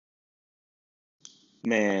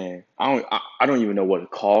Man, I don't even know what to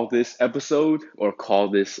call this episode or call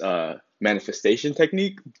this manifestation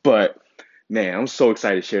technique, but man, I'm so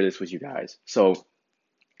excited to share this with you guys. So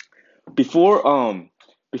before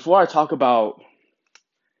before I talk about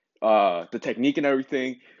the technique and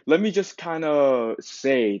everything, let me just kind of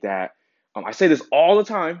say that I say this all the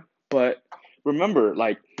time, but remember,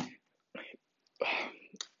 like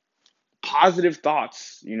positive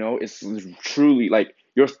thoughts, it's truly like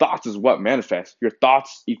your thoughts is what manifests. Your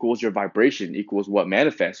thoughts equals your vibration equals what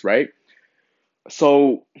manifests, right?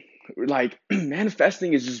 So, like,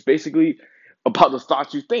 manifesting is just basically about the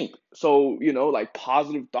thoughts you think. So, like,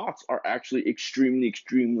 positive thoughts are actually extremely,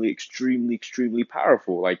 extremely, extremely, extremely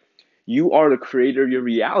powerful. Like, you are the creator of your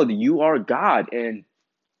reality, you are God. And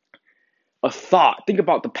a thought, think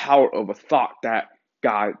about the power of a thought that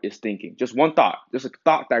God is thinking. Just one thought, just a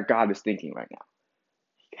thought that God is thinking right now.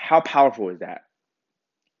 How powerful is that?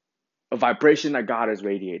 A vibration that God is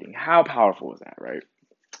radiating. How powerful is that, right?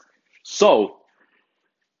 So,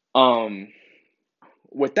 um,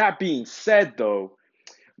 with that being said, though,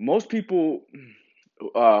 most people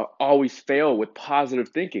always fail with positive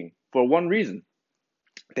thinking for one reason: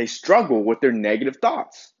 they struggle with their negative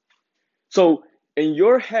thoughts. So, in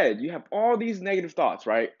your head, you have all these negative thoughts,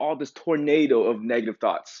 right? All this tornado of negative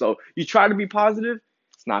thoughts. So, you try to be positive,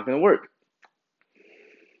 it's not going to work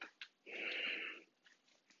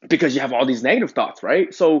because you have all these negative thoughts,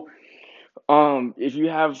 right? So, if you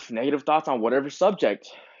have negative thoughts on whatever subject,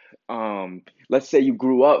 let's say you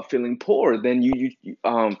grew up feeling poor, then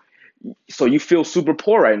so you feel super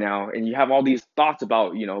poor right now and you have all these thoughts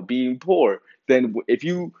about being poor. Then if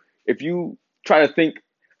you try to think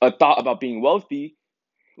a thought about being wealthy,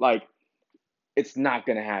 like, it's not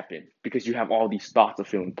going to happen because you have all these thoughts of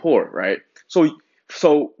feeling poor, right?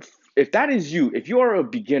 So if that is you, if you are a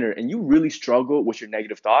beginner and you really struggle with your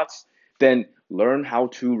negative thoughts, then learn how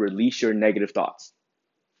to release your negative thoughts.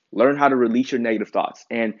 Learn how to release your negative thoughts.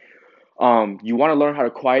 And you want to learn how to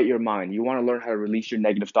quiet your mind. You want to learn how to release your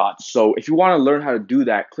negative thoughts. So if you want to learn how to do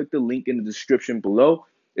that, click the link in the description below.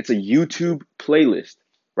 It's a YouTube playlist,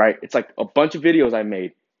 right? It's like a bunch of videos I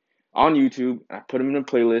made on YouTube. I put them in a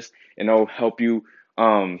playlist, and it'll help you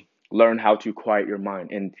learn how to quiet your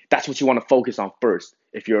mind. And that's what you want to focus on first.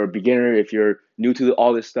 If you're a beginner, if you're new to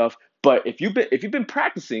all this stuff, but if you've been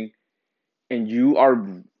practicing and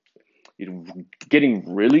you're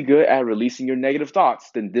getting really good at releasing your negative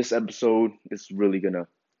thoughts, then this episode is really gonna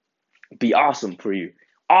be awesome for you.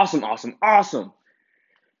 Awesome, awesome, awesome.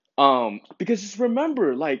 Because just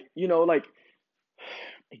remember, like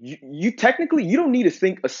you technically you don't need to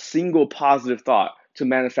think a single positive thought to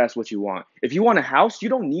manifest what you want. If you want a house, you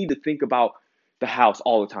don't need to think about the house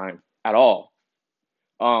all the time at all.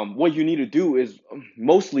 What you need to do is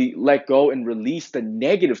mostly let go and release the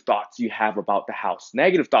negative thoughts you have about the house,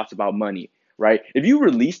 negative thoughts about money, right? If you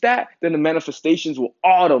release that, then the manifestations will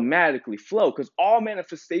automatically flow because all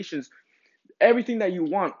manifestations, everything that you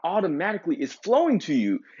want automatically is flowing to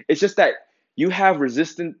you. It's just that you have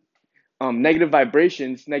resistant negative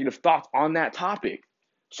vibrations, negative thoughts on that topic.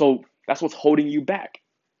 So that's what's holding you back.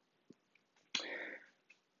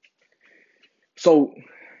 So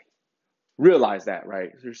realize that,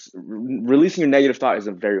 right? Releasing your negative thought is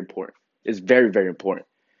very important. It's very, very important.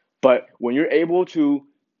 But when you're able to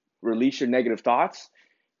release your negative thoughts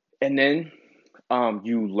and then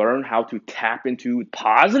you learn how to tap into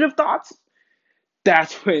positive thoughts,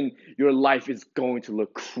 that's when your life is going to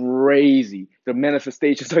look crazy. The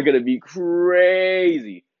manifestations are going to be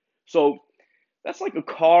crazy. So that's like a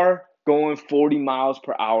car going 40 miles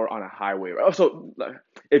per hour on a highway. Right? So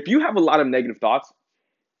if you have a lot of negative thoughts,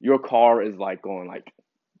 your car is like going like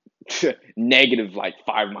negative like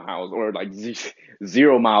 5 miles or like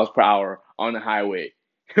 0 miles per hour on the highway,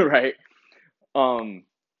 right? Um,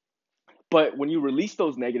 but when you release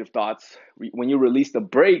those negative thoughts, when you release the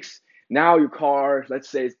brakes, now your car, let's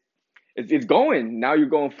say it's going. Now you're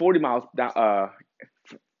going 40 miles down,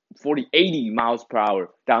 40, 80 miles per hour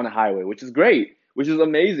down the highway, which is great, which is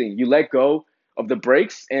amazing. You let go of the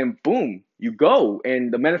brakes and boom, you go,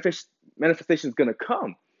 and the manifestation is gonna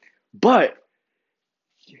come. But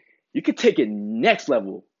you could take it next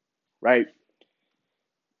level, right?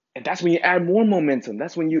 And that's when you add more momentum.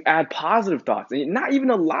 That's when you add positive thoughts, and not even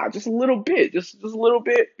a lot, just a little bit, just a little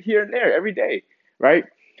bit here and there every day, right?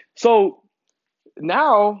 So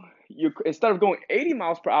now you, instead of going 80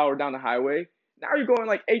 miles per hour down the highway, now you're going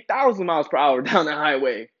like 8,000 miles per hour down the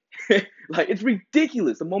highway. Like, it's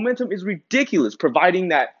ridiculous. The momentum is ridiculous, providing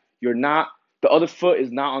that you're not, the other foot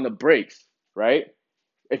is not on the brakes, right?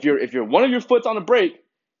 If you're one of your foot's on the brake,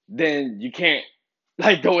 then you can't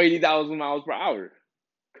like go 80,000 miles per hour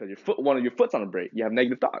because one of your foot's on a brake. You have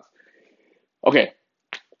negative thoughts. Okay.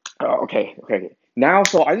 Okay. Now,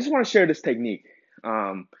 so I just want to share this technique.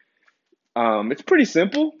 Um, it's pretty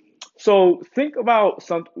simple. So think about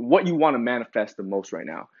what you want to manifest the most right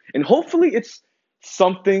now, and hopefully it's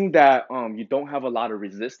something that you don't have a lot of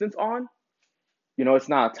resistance on. It's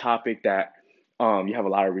not a topic that you have a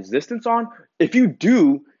lot of resistance on. If you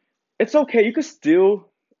do, it's okay. You can still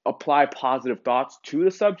apply positive thoughts to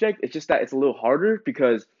the subject. It's just that it's a little harder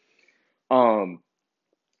um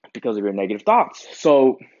because of your negative thoughts.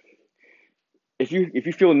 So if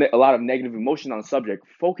you feel a lot of negative emotion on a subject,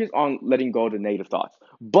 focus on letting go of the negative thoughts.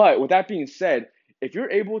 But with that being said, if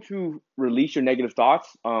you're able to release your negative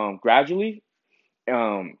thoughts gradually,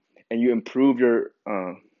 um, and you improve your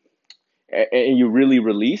and you really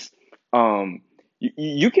release,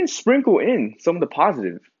 you can sprinkle in some of the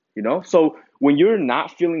positive. So when you're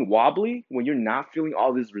not feeling wobbly, when you're not feeling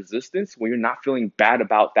all this resistance, when you're not feeling bad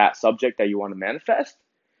about that subject that you want to manifest,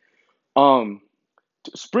 um,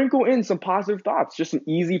 sprinkle in some positive thoughts, just some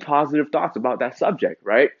easy positive thoughts about that subject,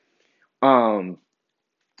 right? Um,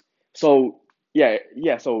 so yeah.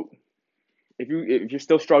 So if you're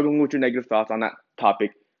still struggling with your negative thoughts on that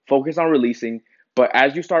topic, focus on releasing. But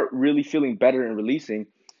as you start really feeling better and releasing,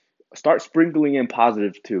 start sprinkling in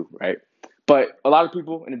positive too, right? But a lot of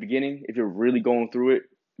people in the beginning, if you're really going through it,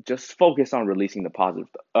 just focus on releasing the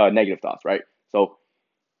negative thoughts, right? So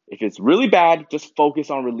if it's really bad, just focus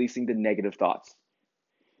on releasing the negative thoughts.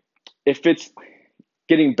 If it's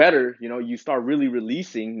getting better, you start really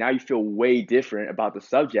releasing. Now you feel way different about the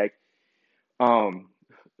subject. Um,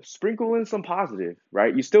 Sprinkle in some positive,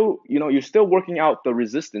 right? You're still working out the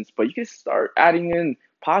resistance, but you can start adding in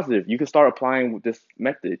positive. You can start applying this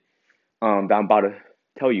method that I'm about to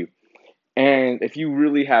tell you. And if you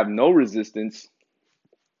really have no resistance,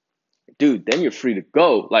 dude, then you're free to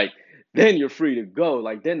go. Then you're free to go.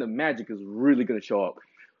 Then the magic is really gonna show up.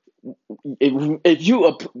 If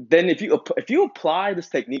you apply this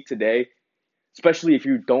technique today, especially if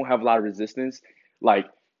you don't have a lot of resistance, like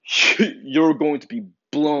you're going to be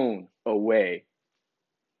blown away,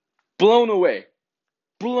 blown away,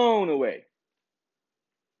 blown away,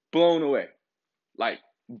 blown away, like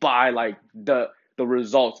by the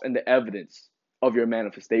results and the evidence of your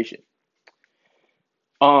manifestation.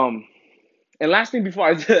 Um, and last thing before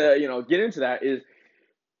I get into that is,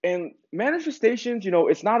 and manifestations,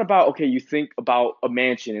 it's not about, okay, you think about a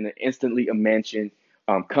mansion and then instantly a mansion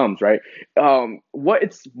comes, right? What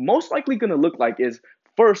it's most likely going to look like is,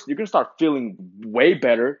 first you're going to start feeling way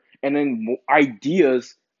better, and then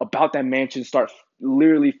ideas about that mansion start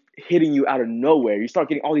literally hitting you out of nowhere. You start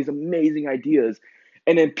getting all these amazing ideas,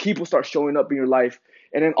 and then people start showing up in your life,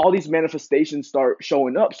 and then all these manifestations start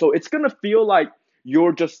showing up. So it's going to feel like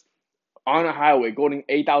you're just on a highway going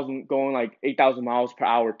like 8,000 miles per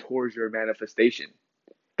hour towards your manifestation.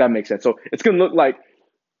 That makes sense. So it's going to look like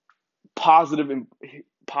positive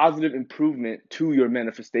positive improvement to your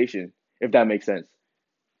manifestation, if that makes sense.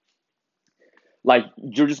 Like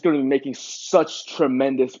you're just going to be making such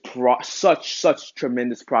tremendous progress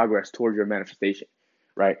towards your manifestation,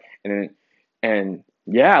 right? And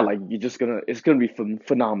yeah, like it's going to be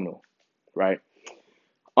phenomenal, right?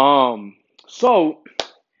 Um so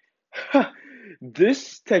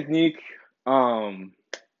this technique, um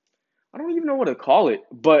I don't even know what to call it,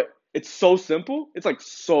 but it's so simple. It's like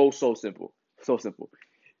so simple. So simple.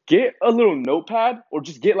 Get a little notepad, or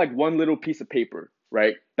just get like one little piece of paper,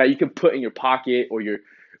 right? That you can put in your pocket, or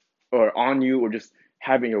on you, or just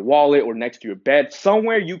have in your wallet, or next to your bed.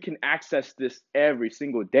 Somewhere you can access this every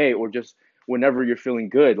single day, or just whenever you're feeling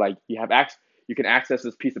good. Like you can access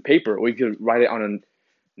this piece of paper, or you can write it on a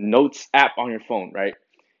notes app on your phone, right?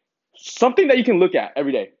 Something that you can look at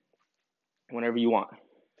every day whenever you want.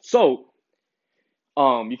 So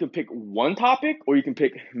you can pick one topic, or you can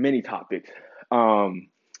pick many topics. Um,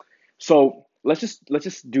 so let's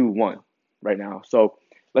just do one right now. So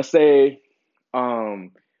let's say your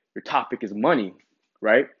topic is money,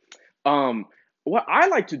 right? What I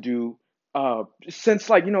like to do, since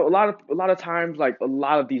like a lot of times, like a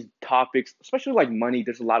lot of these topics, especially like money,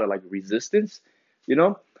 there's a lot of like resistance, you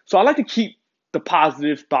know. So I like to keep the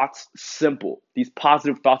positive thoughts simple. These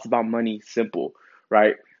positive thoughts about money simple,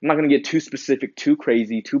 right? I'm not gonna get too specific, too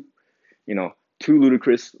crazy, you know, too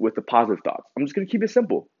ludicrous with the positive thoughts. I'm just gonna keep it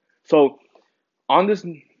simple. So on this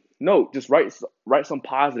note, just write some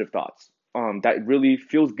positive thoughts that really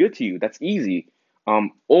feels good to you. That's easy.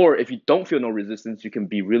 Or if you don't feel no resistance, you can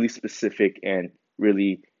be really specific and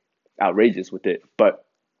really outrageous with it. But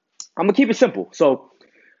I'm gonna keep it simple. So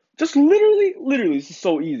just literally, this is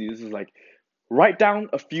so easy. This is like, write down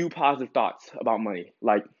a few positive thoughts about money.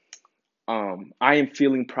 Like, I am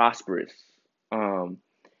feeling prosperous. Um,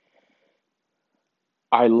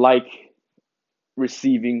 I like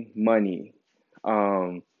receiving money.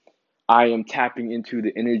 Um, I am tapping into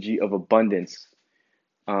the energy of abundance.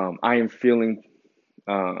 I am feeling.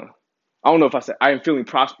 I don't know if I said I am feeling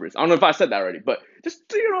prosperous. I don't know if I said that already, but just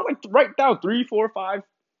like write down three, four, five,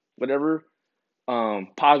 whatever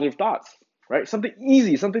positive thoughts, right? Something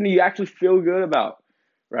easy, something that you actually feel good about,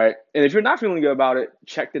 right? And if you're not feeling good about it,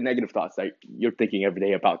 check the negative thoughts that you're thinking every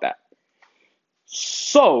day about that.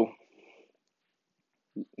 So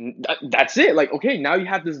that's it. Like, okay, now you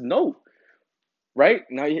have this note, right?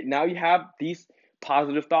 Now you have these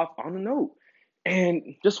positive thoughts on a note.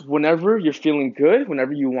 And just whenever you're feeling good,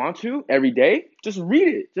 whenever you want to, every day, just read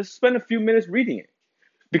it. Just spend a few minutes reading it.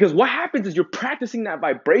 Because what happens is you're practicing that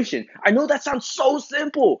vibration. I know that sounds so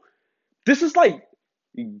simple. This is like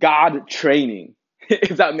God training,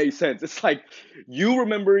 if that makes sense. It's like you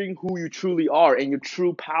remembering who you truly are and your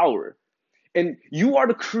true power. And you are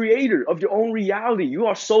the creator of your own reality. You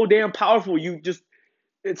are so damn powerful.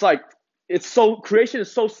 It's like, creation is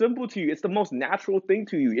so simple to you. It's the most natural thing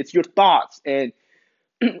to you. It's your thoughts. And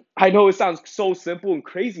I know it sounds so simple and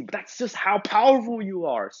crazy, but that's just how powerful you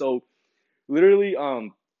are. So literally,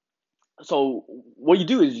 so what you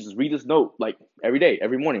do is you just read this note like every day,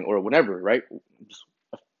 every morning, or whenever, right? Just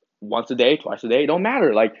once a day, twice a day, it don't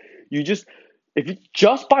matter. Like you just if you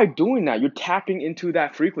just by doing that, you're tapping into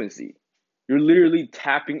that frequency. You're literally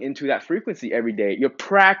tapping into that frequency every day. You're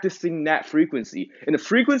practicing that frequency. And the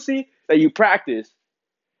frequency that you practice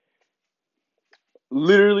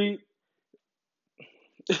literally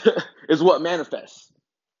is what manifests.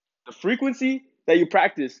 The frequency that you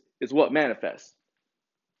practice is what manifests.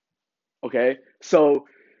 Okay? So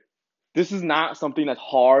this is not something that's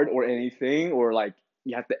hard or anything, or like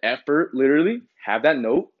you have to effort. Literally have that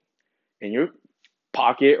note in your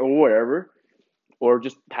pocket or whatever, or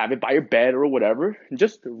just have it by your bed or whatever, and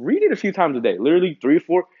just read it a few times a day. Literally three or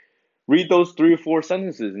four, read those 3 or 4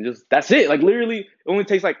 sentences, and just that's it. Like literally, it only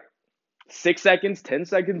takes like 6 seconds, 10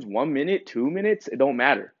 seconds, 1 minute, 2 minutes. It don't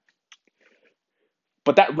matter.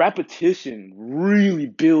 But that repetition really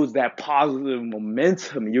builds that positive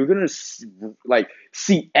momentum. You're gonna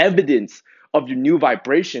see evidence of your new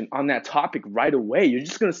vibration on that topic right away. You're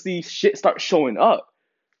just gonna see shit start showing up.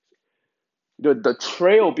 The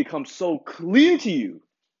trail becomes so clear to you.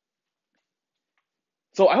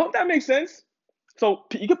 So I hope that makes sense. So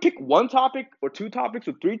you can pick one topic or two topics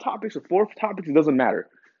or three topics or four topics. It doesn't matter,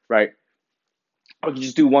 right? Or you can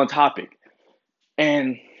just do one topic,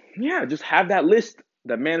 and yeah, just have that list,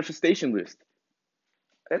 that manifestation list.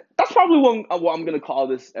 That's probably what I'm gonna call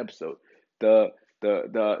this episode, the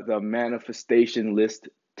the manifestation list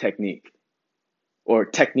technique, or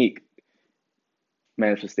technique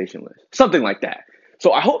manifestation list, something like that.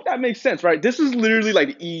 So I hope that makes sense, right? This is literally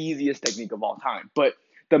like the easiest technique of all time, but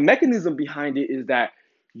the mechanism behind it is that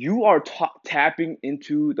you are tapping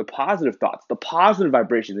into the positive thoughts, the positive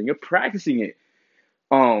vibrations, and you're practicing it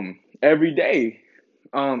every day,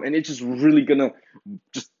 and it's just really gonna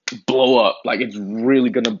just blow up. Like it's really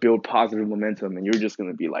gonna build positive momentum, and you're just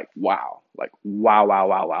gonna be like wow, wow, wow,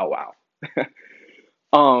 wow, wow.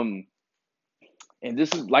 um, and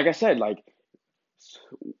this is like I said, like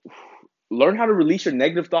learn how to release your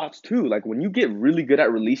negative thoughts too. Like when you get really good at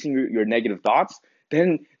releasing your negative thoughts,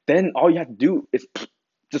 then all you have to do is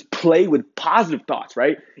just play with positive thoughts,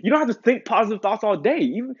 right? You don't have to think positive thoughts all day.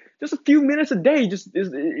 Even just a few minutes a day, just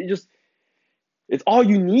it's all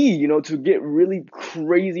you need, to get really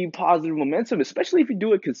crazy positive momentum, especially if you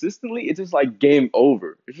do it consistently. It's just like game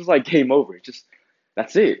over. It's just like game over. It's just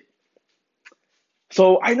that's it.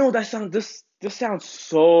 So I know that sounds this sounds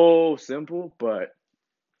so simple, but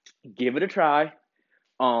give it a try.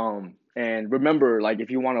 And remember, like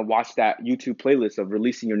if you want to watch that YouTube playlist of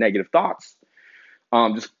releasing your negative thoughts,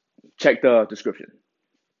 just check the description.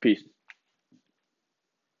 Peace.